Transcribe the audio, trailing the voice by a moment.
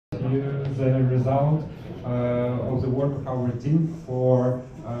you the result of the work of our team for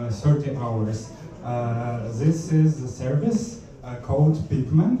 30 hours. This is the service called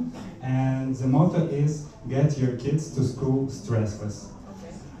Pikmin, and the motto is get your kids to school stressless.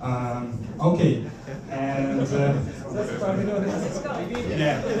 Okay, and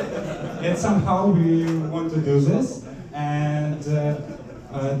yeah, and somehow we want to do this, and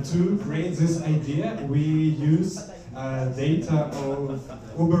to create this idea, we use data of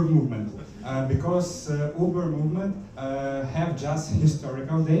Uber movement. Because Uber movement have just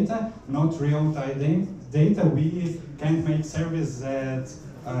historical data, not real-time data, we can't make service that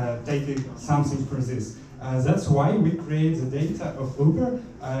take something for this. That's why we create the data of Uber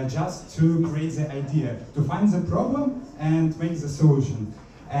just to create the idea, to find the problem and make the solution.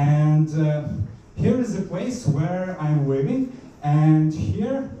 And here is the place where I'm living, and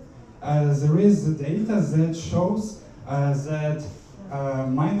here there is the data that shows that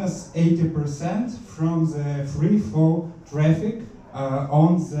minus 80% from the free flow traffic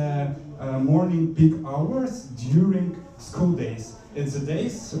on the morning peak hours during school days. It's the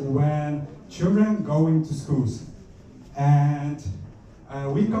days when children going to schools. And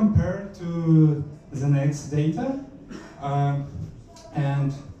we compare to the next data,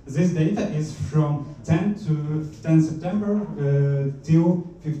 and this data is from 10 September till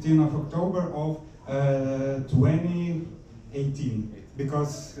 15 of October of 2018,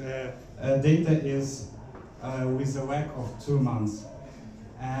 because data is with a lag of 2 months.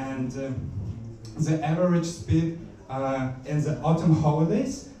 And the average speed in the autumn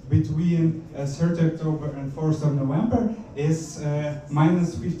holidays between 30 October and 4th of November is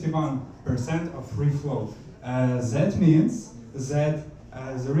minus 51% of free flow. That means that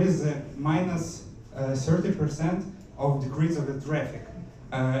there is a minus 30% of decrease of the traffic,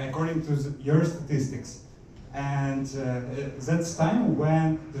 according to your statistics. And that's time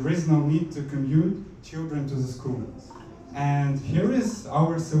when there is no need to commute children to the school. And here is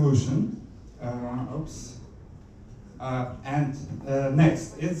our solution.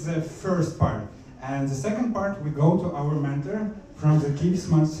 Next, it's the first part. And the second part, we go to our mentor from the Kyiv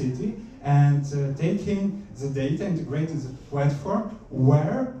Smart City and taking the data, integrating the platform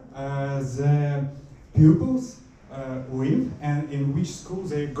where the pupils live and in which school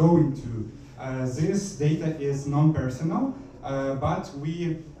they're going to. This data is non-personal, but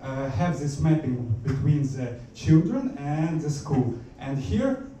we have this mapping between the children and the school. And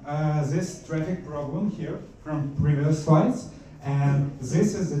here, this traffic problem here from previous slides, and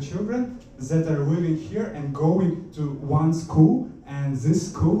this is the children that are living here and going to one school, and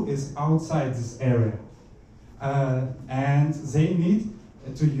this school is outside this area. And they need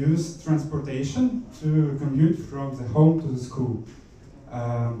to use transportation to commute from the home to the school.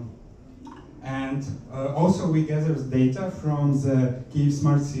 Also we gather data from the Kyiv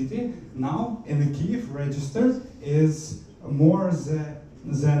Smart City. Now in the Kyiv registered is more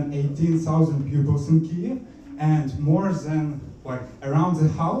than 18,000 pupils in Kyiv, and more than around the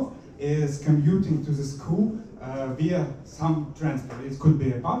half is commuting to the school via some transport. It could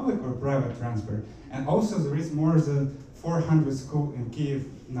be a public or private transport. And also there is more than 400 schools in Kyiv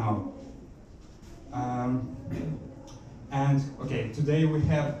now. Today we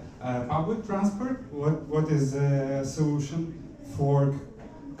have public transport. What is the solution for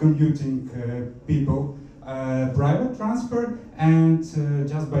commuting people? Private transport, and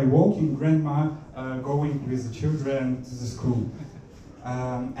just by walking, grandma going with the children to the school.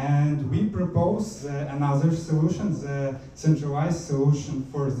 And we propose another solution, the centralized solution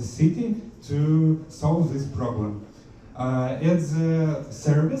for the city to solve this problem. It's a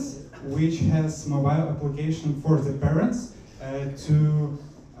service which has mobile application for the parents to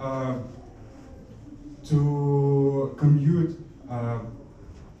commute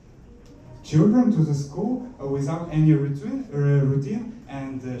children to the school without any routine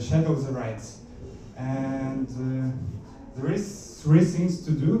and schedule the rides. And there is 3 things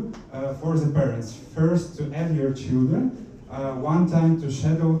to do for the parents. First, to add your children, one time to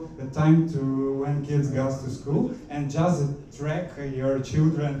schedule the time to when kids go to school, and just track your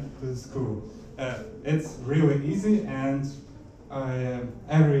children to the school. It's really easy, and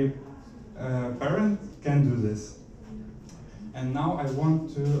every parent can do this. And now I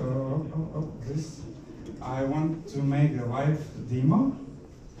want to I want to make a live demo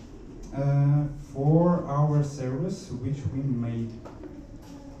for our service which we made.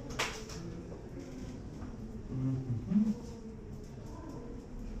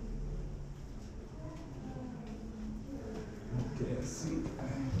 Okay, I think I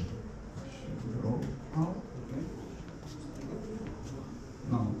should roll out. Okay.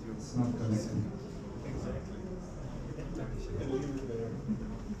 No, it's not connecting. Exactly. A little there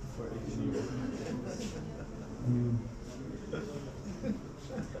for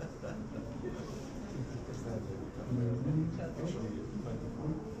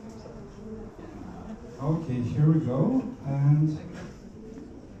here we go, and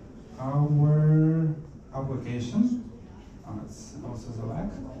our application, it's also the lag.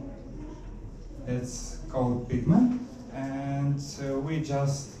 It's called Pigman, and we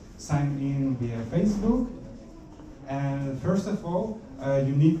just sign in via Facebook. And first of all,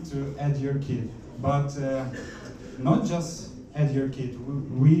 you need to add your kid, but not just add your kid.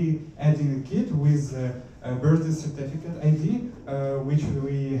 We adding a kid with a birth certificate ID, which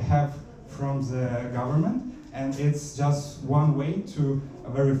we have from the government, and it's just one way to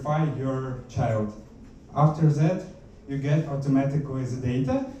verify your child. After that, you get automatically the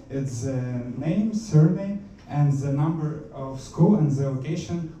data. It's the name, surname, and the number of school and the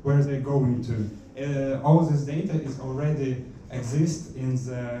location where they're going to. All this data is already exist in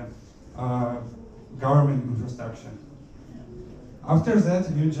the government infrastructure. After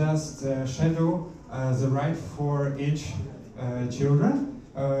that, you just schedule the right for each children.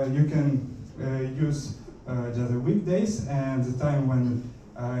 You can use just the weekdays and the time when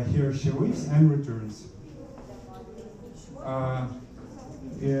he or she leaves and returns.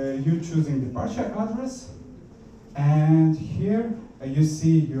 You choosing departure address, and here you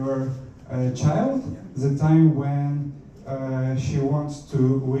see your child, the time when she wants to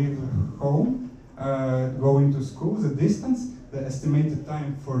leave home, going to school, the distance, the estimated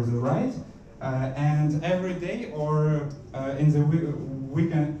time for the ride, and every day or in the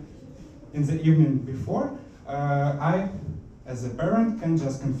weekend, in the evening before, I, as a parent, can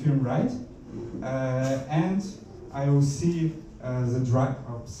just confirm ride, and I will see I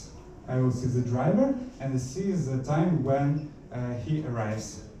will see the driver and see the time when he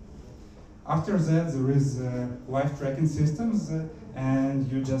arrives. After that, there is live tracking systems,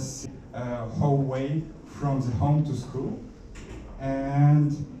 and you just see a whole way from the home to school.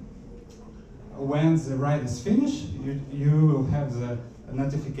 And when the ride is finished, you will have the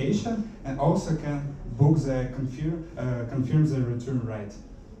notification and also can book the confirm the return ride.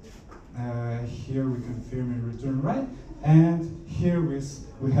 Here we confirm a return ride, and here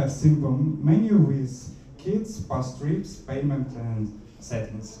we have simple menu with kids, past trips, payment, and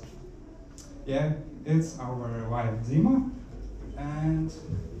settings. Yeah, it's our live demo, and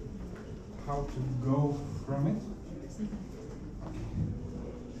how to go from it.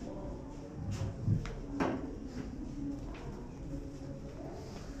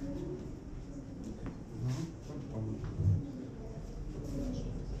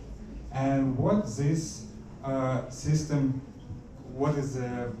 And what this system, what is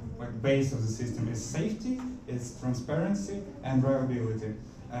the base of the system is safety, it's transparency, and reliability.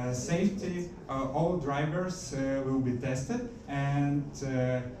 Safety, all drivers will be tested, and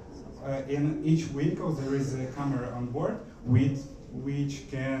in each vehicle there is a camera on board which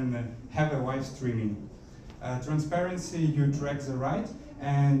can have a live streaming. Transparency, you track the ride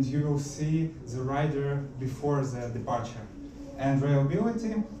and you will see the rider before the departure. And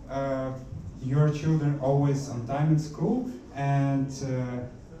reliability, your children always on time in school, and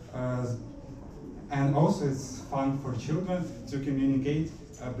also it's fun for children to communicate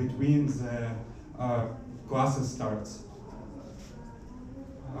between the classes starts.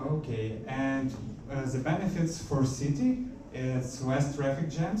 Okay, and the benefits for city is less traffic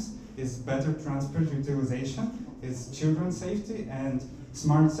jams, is better transport utilization, is children safety, and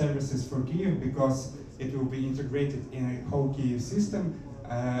smart services for Kyiv because it will be integrated in a whole Kyiv system,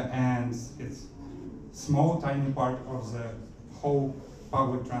 and it's small, tiny part of the whole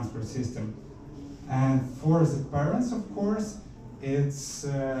public transport system. And for the parents, of course, it's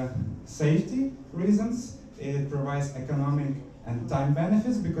safety reasons. It provides economic and time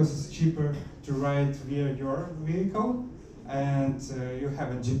benefits because it's cheaper to ride via your vehicle, and you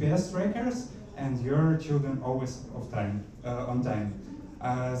have a GPS trackers, and your children always on time.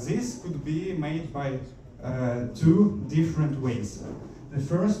 This could be made by two different ways. The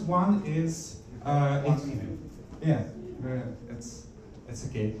first one is it's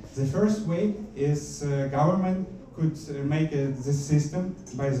okay. The first way is government could make this system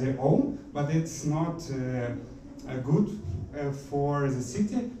by their own, but it's not good for the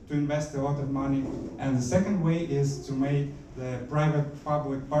city to invest a lot of money. And the second way is to make the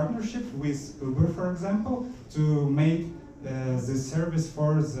private-public partnership with Uber, for example, to make the service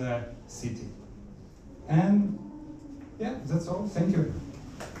for the city. And yeah, that's all. Thank you.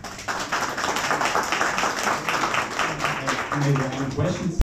 Maybe any questions?